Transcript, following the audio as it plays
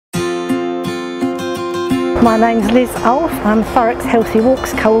My name's Liz Ulf, I'm Thurrock Healthy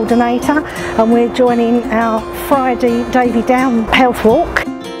Walks coordinator, and we're joining our Friday Davy Down Health Walk.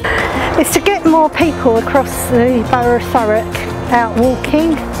 It's to get more people across the borough of Thurrock out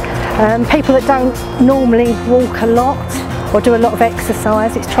walking, people that don't normally walk a lot or do a lot of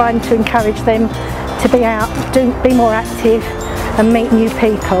exercise. It's trying to encourage them to be out, be more active and meet new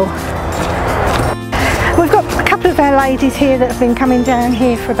people. We've got a couple of our ladies here that have been coming down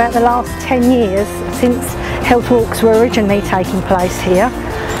here for about the last 10 years since health walks were originally taking place here.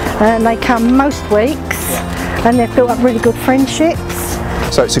 They come most weeks and they've built up really good friendships.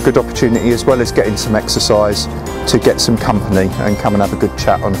 So it's a good opportunity, as well as getting some exercise, to get some company and come and have a good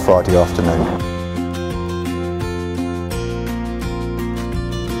chat on a Friday afternoon.